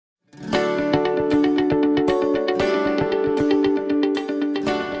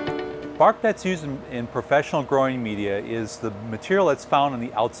Bark that's used in professional growing media is the material that's found on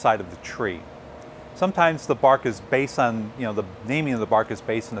the outside of the tree. Sometimes the bark is based on, the naming of the bark is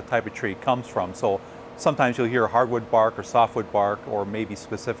based on the type of tree it comes from. So sometimes you'll hear hardwood bark or softwood bark, or maybe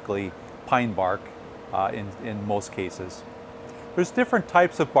specifically pine bark in most cases. There's different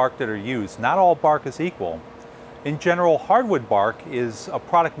types of bark that are used. Not all bark is equal. In general, hardwood bark is a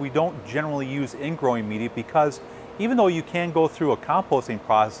product we don't generally use in growing media because even though you can go through a composting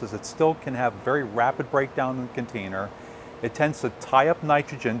process, it still can have very rapid breakdown in the container. It tends to tie up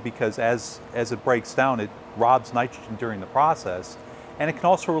nitrogen because as it breaks down, it robs nitrogen during the process. And it can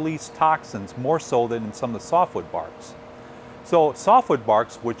also release toxins more so than in some of the softwood barks. So softwood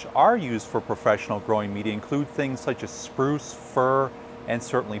barks, which are used for professional growing media, include things such as spruce, fir, and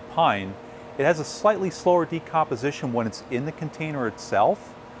certainly pine. It has a slightly slower decomposition when it's in the container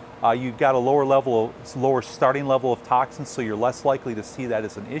itself. You've got a lower starting level of toxins, so you're less likely to see that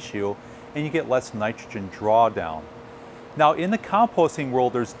as an issue, and you get less nitrogen drawdown. Now, in the composting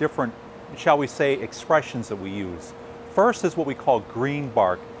world, there's different, shall we say, expressions that we use. First is what we call green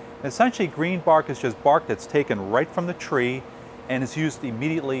bark. Essentially, green bark is just bark that's taken right from the tree and is used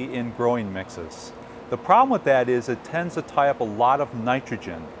immediately in growing mixes. The problem with that is it tends to tie up a lot of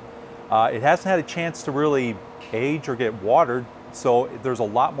nitrogen. It hasn't had a chance to really age or get watered, so there's a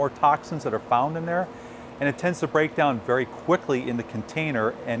lot more toxins that are found in there, and it tends to break down very quickly in the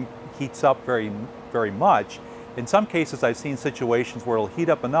container and heats up very, very much. In some cases, I've seen situations where it'll heat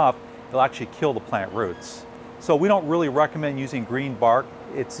up enough, it'll actually kill the plant roots. So we don't really recommend using green bark.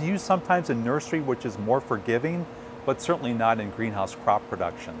 It's used sometimes in nursery, which is more forgiving, but certainly not in greenhouse crop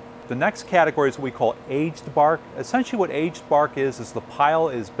production. The next category is what we call aged bark. Essentially what aged bark is the pile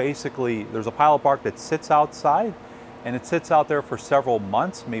is basically, there's a pile of bark that sits outside, and it sits out there for several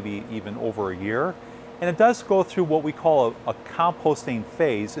months, maybe even over a year. And it does go through what we call a composting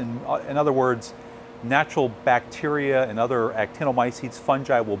phase. In other words, natural bacteria and other actinomycetes,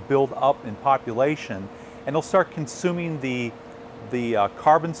 fungi will build up in population, and they'll start consuming the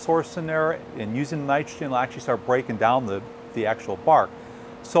carbon source in there, and using the nitrogen, it'll actually start breaking down the actual bark.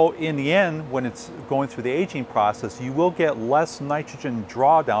 So in the end, when it's going through the aging process, you will get less nitrogen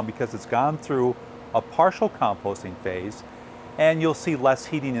drawdown because it's gone through a partial composting phase, and you'll see less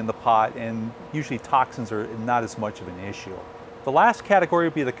heating in the pot, and usually toxins are not as much of an issue. The last category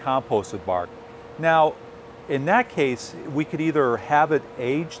would be the composted bark. Now, in that case, we could either have it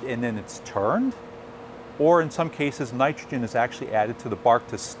aged and then it's turned, or in some cases, nitrogen is actually added to the bark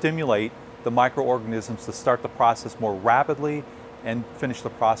to stimulate the microorganisms to start the process more rapidly and finish the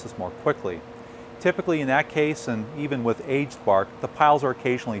process more quickly. Typically in that case, and even with aged bark, the piles are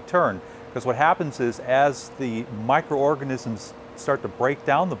occasionally turned, because what happens is as the microorganisms start to break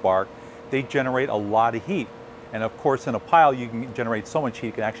down the bark, they generate a lot of heat. And of course, in a pile, you can generate so much heat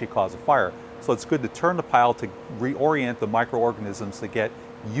it can actually cause a fire. So it's good to turn the pile to reorient the microorganisms to get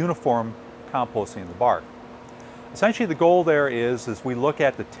uniform composting of the bark. Essentially, the goal there is we look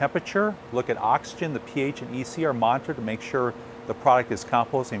at the temperature, look at oxygen, the pH and EC are monitored to make sure the product is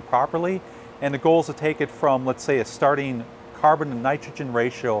composting properly. And the goal is to take it from, let's say, a starting carbon to nitrogen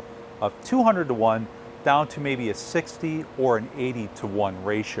ratio of 200 to 1 down to maybe a 60 or an 80 to 1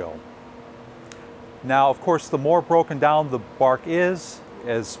 ratio. Now, of course, the more broken down the bark is,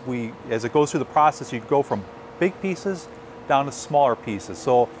 as it goes through the process, you go from big pieces down to smaller pieces.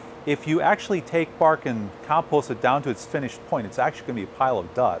 So if you actually take bark and compost it down to its finished point, it's actually going to be a pile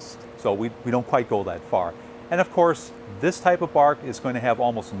of dust. So we don't quite go that far. And of course, this type of bark is going to have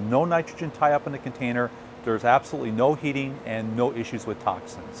almost no nitrogen tie up in the container. There's absolutely no heating and no issues with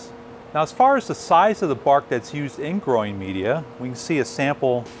toxins. Now, as far as the size of the bark that's used in growing media, we can see a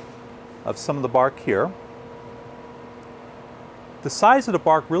sample of some of the bark here. The size of the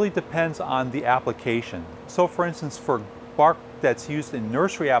bark really depends on the application. So for instance, for bark that's used in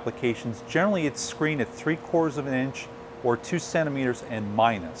nursery applications, generally it's screened at 3/4 of an inch or 2 centimeters and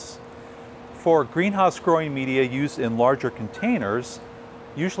minus. For greenhouse growing media used in larger containers,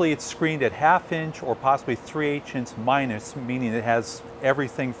 usually it's screened at 1/2 inch or possibly 3/8 inch minus, meaning it has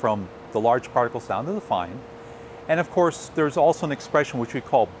everything from the large particles down to the fine. And of course, there's also an expression which we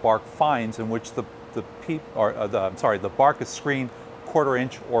call bark fines, in which the bark is screened 1/4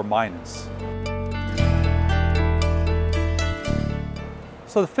 inch or minus.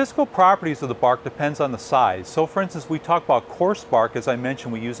 So the physical properties of the bark depends on the size. So for instance, we talk about coarse bark, as I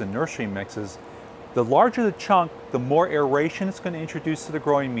mentioned, we use in nursery mixes. The larger the chunk, the more aeration it's going to introduce to the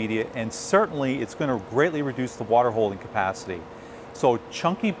growing media, and certainly it's going to greatly reduce the water holding capacity. So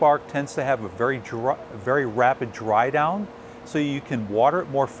chunky bark tends to have a very rapid dry down, so you can water it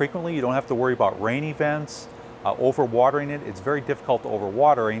more frequently. You don't have to worry about rain events, overwatering it. It's very difficult to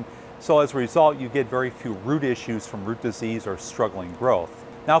overwatering. So as a result, you get very few root issues from root disease or struggling growth.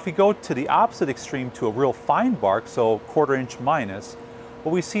 Now, if we go to the opposite extreme to a real fine bark, so 1/4 inch minus,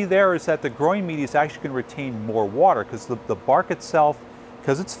 what we see there is that the growing media is actually going to retain more water because the bark itself,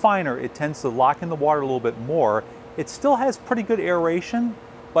 because it's finer, it tends to lock in the water a little bit more. It still has pretty good aeration,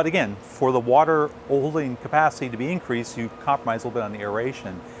 but again, for the water holding capacity to be increased, you compromise a little bit on the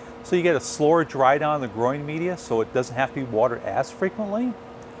aeration. So you get a slower dry down in the growing media, so it doesn't have to be watered as frequently.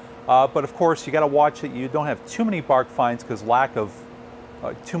 But of course, you got to watch that you don't have too many bark fines, because lack of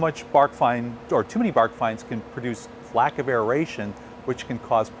too much bark fine or too many bark fines can produce lack of aeration, which can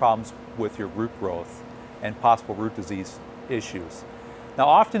cause problems with your root growth and possible root disease issues. Now,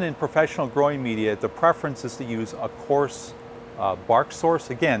 often in professional growing media, the preference is to use a coarse bark source.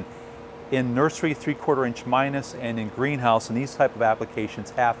 Again, in nursery, 3/4 inch minus, and in greenhouse, in these type of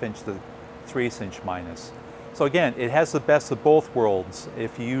applications, 1/2 inch to 3/8 inch minus. So again, it has the best of both worlds.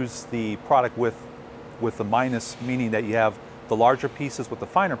 If you use the product with the minus, meaning that you have the larger pieces with the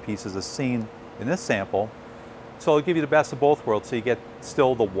finer pieces as seen in this sample. So it'll give you the best of both worlds. So you get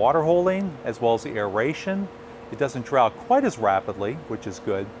still the water holding as well as the aeration. It doesn't dry out quite as rapidly, which is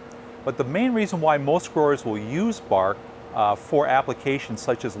good. But the main reason why most growers will use bark for applications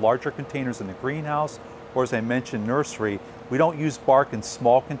such as larger containers in the greenhouse, or as I mentioned, nursery, we don't use bark in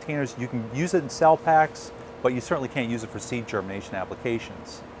small containers. You can use it in cell packs, but you certainly can't use it for seed germination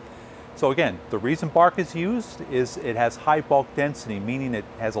applications. So again, the reason bark is used is it has high bulk density, meaning it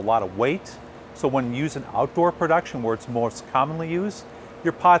has a lot of weight. So when used in outdoor production, where it's most commonly used,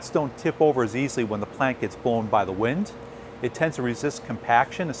 your pots don't tip over as easily when the plant gets blown by the wind. It tends to resist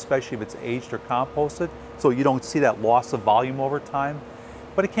compaction, especially if it's aged or composted, so you don't see that loss of volume over time.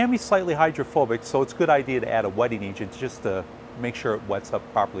 But it can be slightly hydrophobic, so it's a good idea to add a wetting agent just to make sure it wets up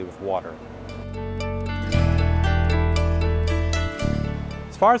properly with water.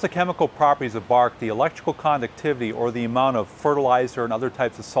 As far as the chemical properties of bark, the electrical conductivity, or the amount of fertilizer and other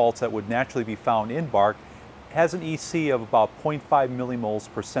types of salts that would naturally be found in bark, has an EC of about 0.5 millimoles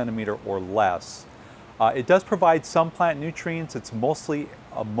per centimeter or less. It does provide some plant nutrients. It's mostly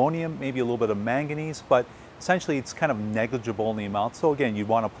ammonium, maybe a little bit of manganese, but essentially it's kind of negligible in the amount. So again, you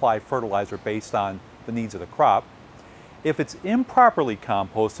want to apply fertilizer based on the needs of the crop. If it's improperly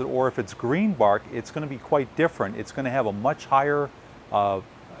composted, or if it's green bark, it's going to be quite different. It's going to have a much higher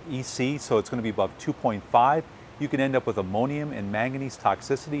EC, so it's going to be above 2.5. You can end up with ammonium and manganese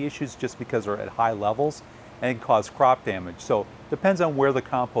toxicity issues just because they're at high levels, and can cause crop damage. So depends on where the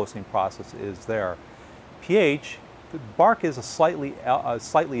composting process is there. pH, the bark is slightly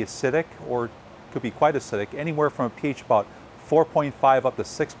acidic, or could be quite acidic, anywhere from a pH about 4.5 up to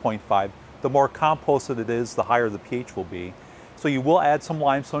 6.5. The more composted it is, the higher the pH will be. So you will add some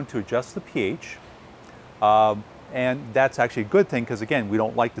limestone to adjust the pH. And that's actually a good thing, because again, we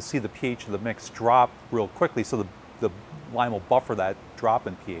don't like to see the pH of the mix drop real quickly, so the lime will buffer that drop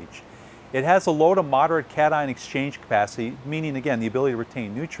in pH. It has a low to moderate cation exchange capacity, meaning again, the ability to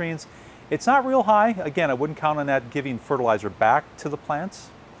retain nutrients. It's not real high. Again, I wouldn't count on that giving fertilizer back to the plants.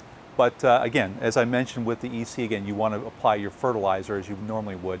 But again, as I mentioned with the EC, again, you want to apply your fertilizer as you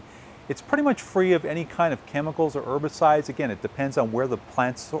normally would. It's pretty much free of any kind of chemicals or herbicides. Again, it depends on where the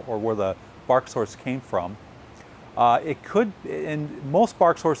plants or where the bark source came from. It could, and most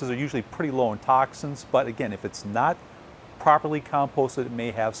bark sources are usually pretty low in toxins, but again, if it's not properly composted, it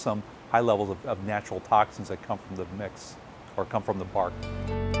may have some high levels of natural toxins that come from the mix or come from the bark.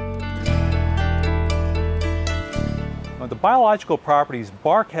 Now, the biological properties,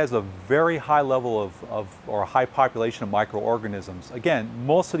 bark has a very high level or a high population of microorganisms. Again,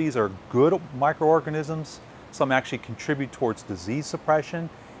 most of these are good microorganisms. Some actually contribute towards disease suppression.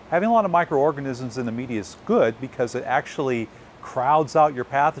 Having a lot of microorganisms in the media is good because it actually crowds out your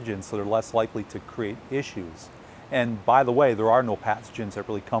pathogens, so they're less likely to create issues. And by the way, there are no pathogens that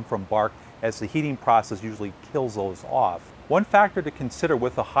really come from bark, as the heating process usually kills those off. One factor to consider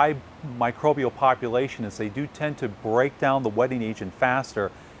with a high microbial population is they do tend to break down the wetting agent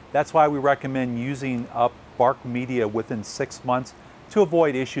faster. That's why we recommend using up bark media within 6 months to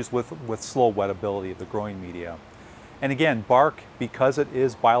avoid issues with slow wettability of the growing media. And again, bark, because it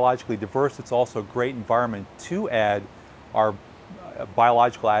is biologically diverse, it's also a great environment to add our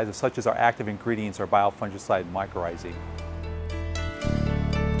biological additives such as our active ingredients, our biofungicide and mycorrhizae.